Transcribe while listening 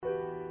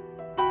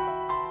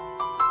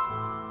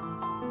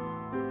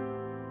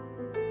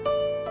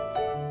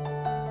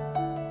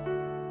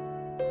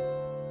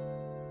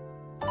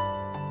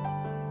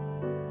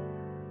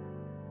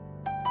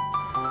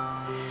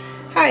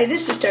Hi,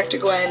 this is Dr.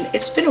 Gwen.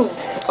 It's been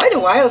quite a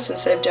while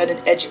since I've done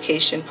an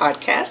education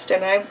podcast,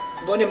 and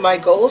one of my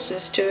goals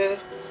is to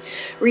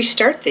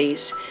restart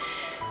these.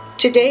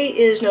 Today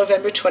is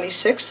November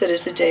 26th. That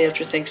is the day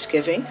after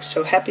Thanksgiving,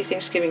 so happy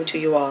Thanksgiving to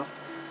you all.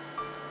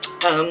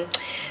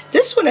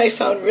 This one I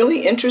found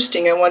really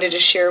interesting. I wanted to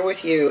share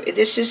with you.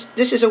 This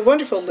is a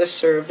wonderful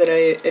listserv that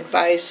I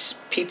advise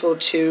people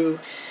to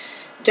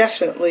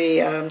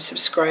definitely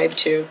subscribe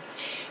to.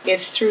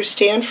 It's through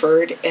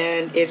Stanford,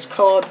 and it's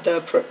called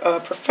the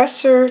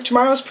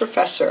Tomorrow's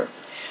Professor.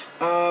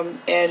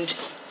 And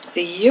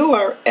the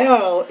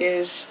URL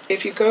is,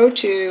 if you go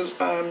to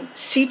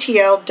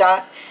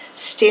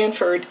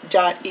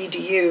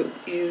ctl.stanford.edu,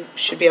 you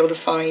should be able to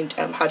find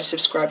how to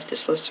subscribe to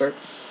this listserv.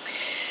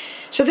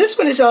 So this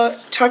one is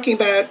talking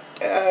about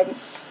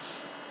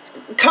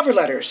cover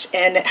letters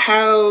and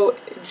how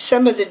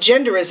some of the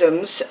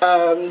genderisms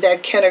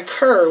that can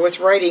occur with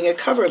writing a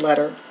cover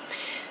letter.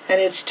 And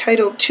it's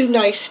titled, Too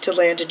Nice to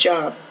Land a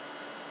Job.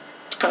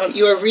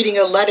 You are reading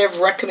a letter of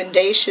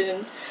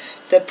recommendation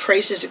that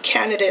praises a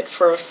candidate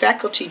for a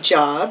faculty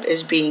job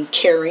as being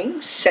caring,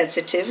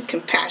 sensitive,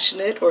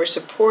 compassionate, or a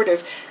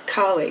supportive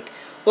colleague.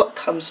 What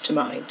comes to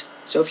mind?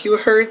 So if you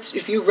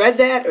read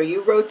that or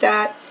you wrote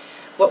that,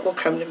 what will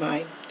come to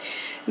mind?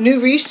 New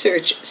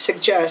research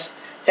suggests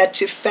that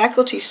to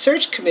faculty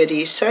search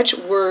committees, such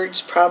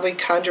words probably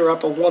conjure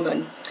up a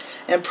woman,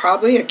 and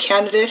probably a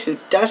candidate who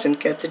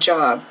doesn't get the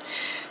job.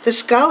 The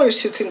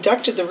scholars who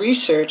conducted the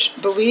research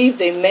believe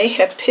they may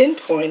have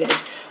pinpointed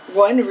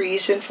one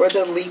reason for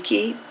the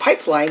leaky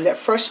pipeline that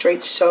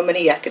frustrates so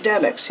many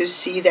academics who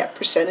see that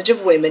percentage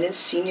of women in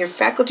senior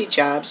faculty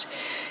jobs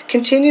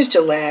continues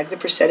to lag the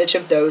percentage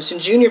of those in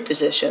junior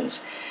positions,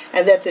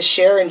 and that the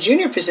share in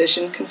junior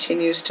position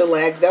continues to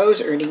lag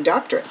those earning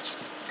doctorates.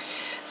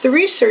 The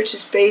research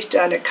is based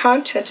on a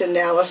content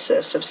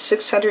analysis of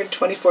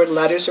 624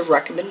 letters of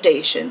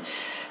recommendation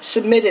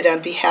submitted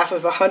on behalf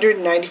of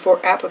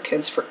 194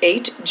 applicants for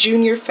 8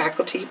 junior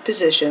faculty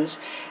positions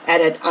at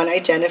an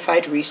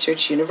unidentified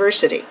research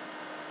university.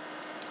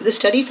 The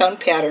study found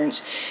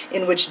patterns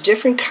in which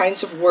different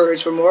kinds of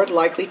words were more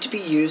likely to be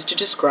used to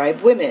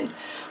describe women,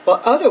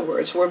 while other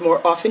words were more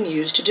often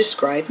used to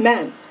describe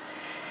men.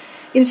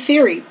 In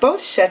theory,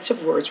 both sets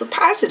of words were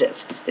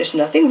positive. There's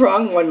nothing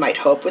wrong, one might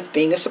hope, with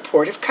being a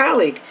supportive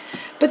colleague.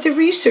 But the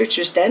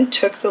researchers then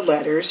took the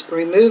letters,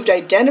 removed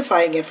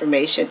identifying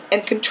information,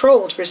 and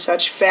controlled for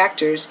such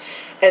factors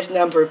as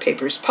number of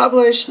papers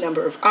published,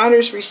 number of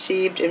honors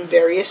received, and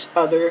various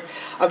other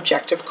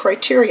objective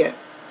criteria.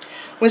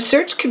 When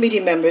search committee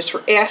members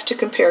were asked to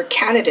compare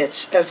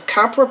candidates of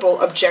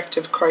comparable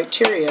objective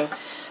criteria,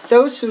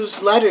 those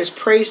whose letters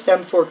praised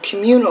them for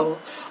communal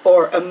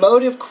or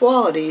emotive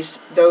qualities,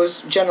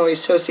 those generally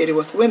associated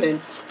with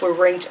women, were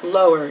ranked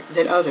lower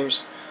than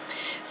others.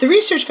 The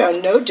research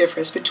found no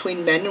difference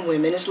between men and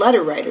women as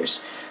letter writers.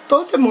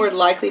 Both are more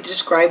likely to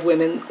describe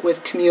women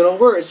with communal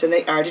words than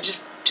they are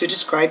to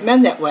describe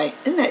men that way.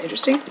 Isn't that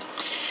interesting?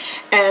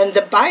 And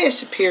the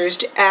bias appears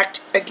to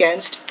act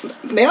against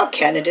male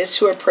candidates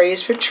who are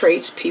praised for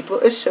traits people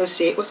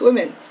associate with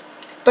women.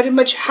 But a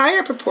much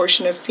higher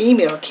proportion of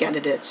female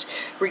candidates,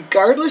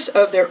 regardless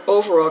of their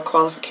overall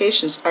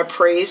qualifications, are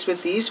praised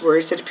with these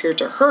words that appear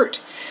to hurt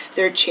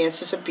their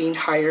chances of being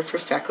hired for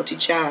faculty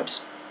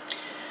jobs.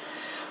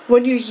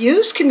 When you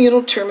use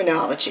communal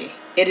terminology,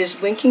 it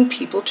is linking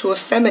people to a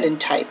feminine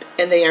type,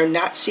 and they are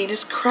not seen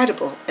as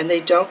credible, and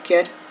they don't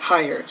get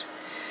hired,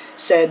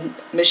 said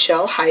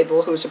Michelle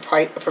Heibel, who is a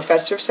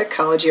professor of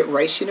psychology at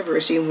Rice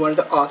University and one of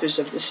the authors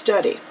of the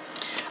study,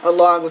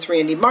 along with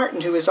Randy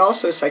Martin, who is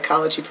also a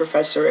psychology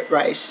professor at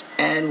Rice,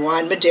 and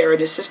Juan Madera,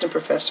 an assistant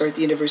professor at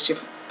the University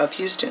of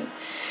Houston.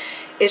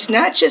 It's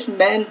not just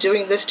men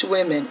doing this to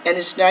women, and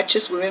it's not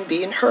just women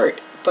being hurt,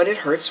 but it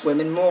hurts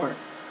women more.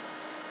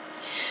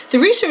 The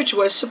research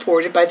was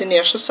supported by the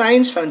National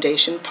Science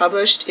Foundation,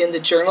 published in the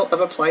Journal of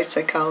Applied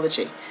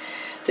Psychology.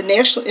 The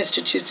National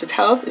Institutes of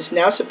Health is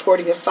now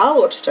supporting a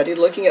follow-up study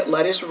looking at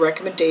letters of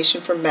recommendation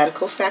for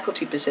medical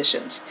faculty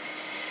positions.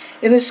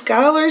 In the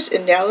scholars'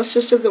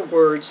 analysis of the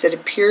words that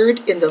appeared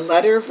in the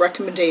letter of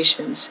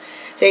recommendations,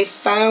 they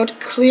found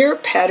clear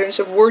patterns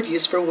of word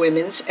use for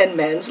women's and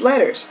men's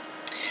letters.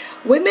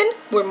 Women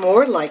were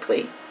more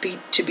likely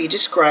to be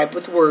described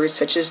with words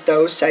such as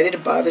those cited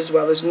above, as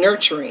well as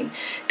nurturing,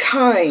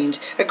 kind,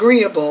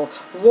 agreeable,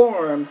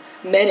 warm.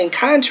 Men, in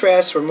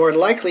contrast, were more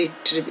likely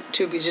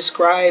to be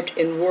described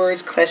in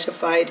words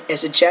classified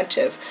as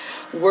agentive,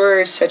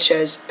 words such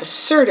as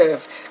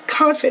assertive,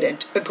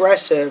 confident,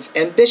 aggressive,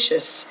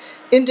 ambitious,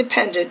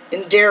 independent,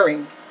 and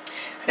daring.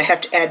 And I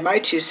have to add my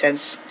 2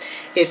 cents.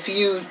 If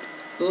you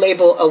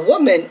label a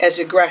woman as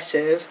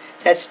aggressive,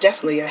 that's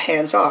definitely a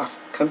hands-off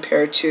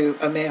compared to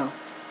a male.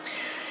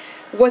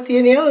 What the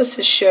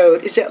analysis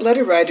showed is that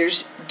letter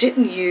writers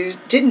didn't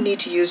need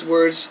to use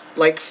words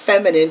like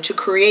feminine to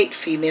create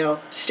female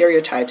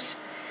stereotypes,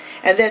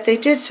 and that they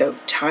did so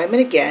time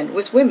and again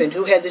with women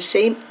who had the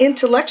same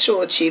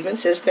intellectual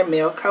achievements as their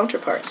male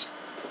counterparts.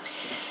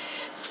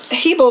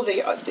 Hebel,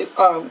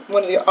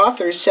 one of the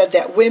authors, said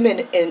that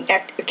women in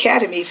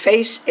academy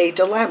face a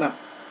dilemma.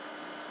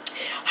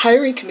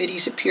 Hiring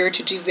committees appear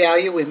to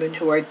devalue women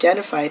who are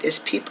identified as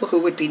people who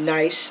would be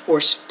nice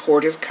or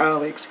supportive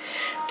colleagues,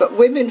 but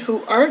women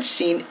who aren't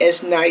seen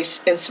as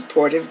nice and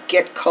supportive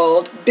get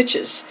called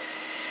bitches.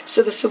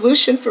 So the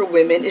solution for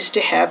women is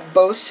to have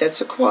both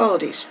sets of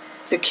qualities,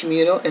 the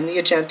communal and the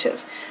agentive.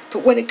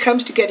 But when it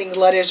comes to getting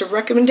letters of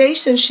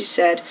recommendation, she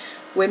said,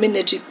 women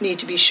need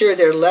to be sure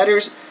their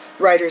letters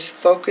writers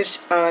focus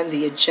on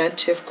the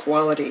agentive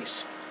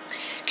qualities.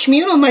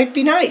 Communal might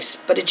be nice,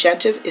 but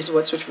agentive is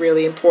what's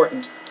really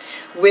important.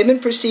 Women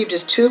perceived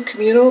as too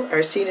communal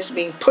are seen as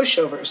being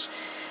pushovers,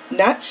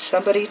 not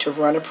somebody to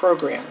run a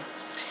program.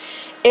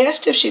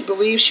 Asked if she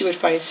believed she would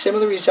find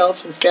similar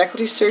results in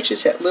faculty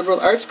searches at liberal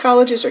arts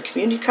colleges or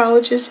community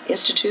colleges,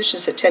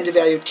 institutions that tend to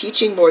value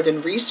teaching more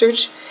than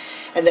research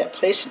and that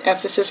place an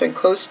emphasis on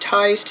close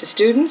ties to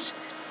students,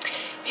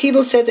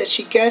 Hebel said that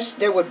she guessed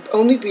there would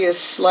only be a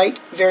slight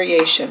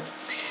variation.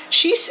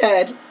 She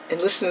said, and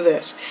listen to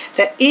this,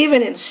 that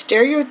even in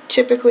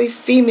stereotypically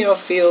female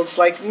fields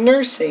like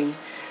nursing,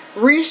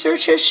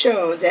 research has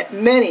shown that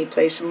many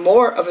place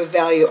more of a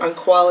value on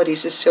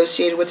qualities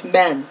associated with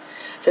men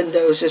than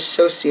those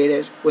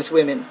associated with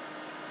women,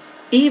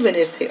 even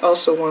if they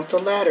also want the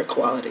latter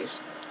qualities.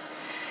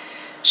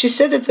 She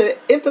said that the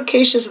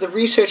implications of the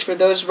research for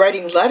those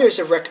writing letters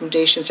of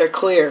recommendations are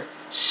clear.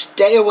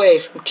 Stay away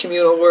from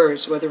communal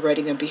words, whether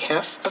writing on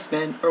behalf of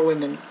men or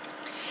women.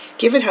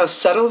 Given how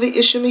subtle the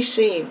issue may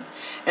seem,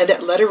 and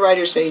that letter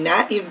writers may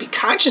not even be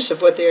conscious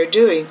of what they are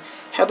doing,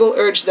 Hebel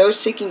urged those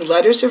seeking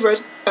letters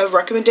of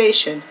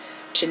recommendation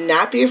to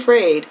not be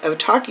afraid of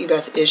talking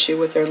about the issue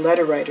with their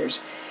letter writers.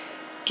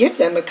 Give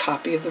them a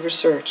copy of the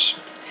research.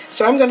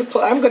 So I'm going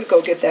to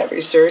go get that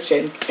research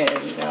and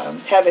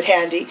have it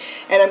handy,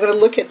 and I'm going to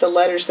look at the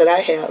letters that I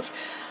have.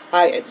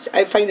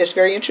 I find this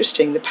very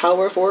interesting, the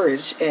power of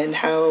words and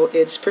how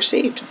it's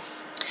perceived.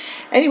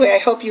 Anyway, I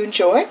hope you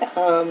enjoy,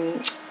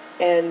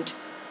 and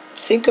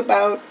think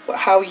about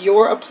how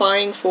you're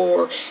applying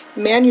for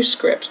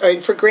manuscripts, or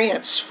for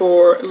grants,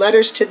 for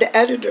letters to the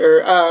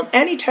editor.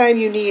 Anytime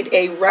you need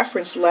a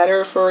reference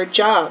letter for a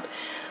job,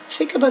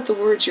 think about the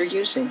words you're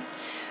using.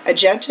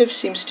 Agentive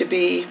seems to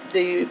be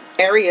the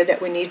area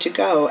that we need to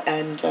go,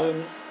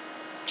 and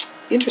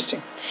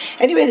interesting.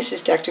 Anyway, this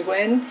is Dr.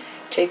 Gwen.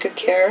 Take good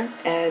care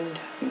and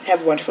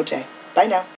have a wonderful day. Bye now.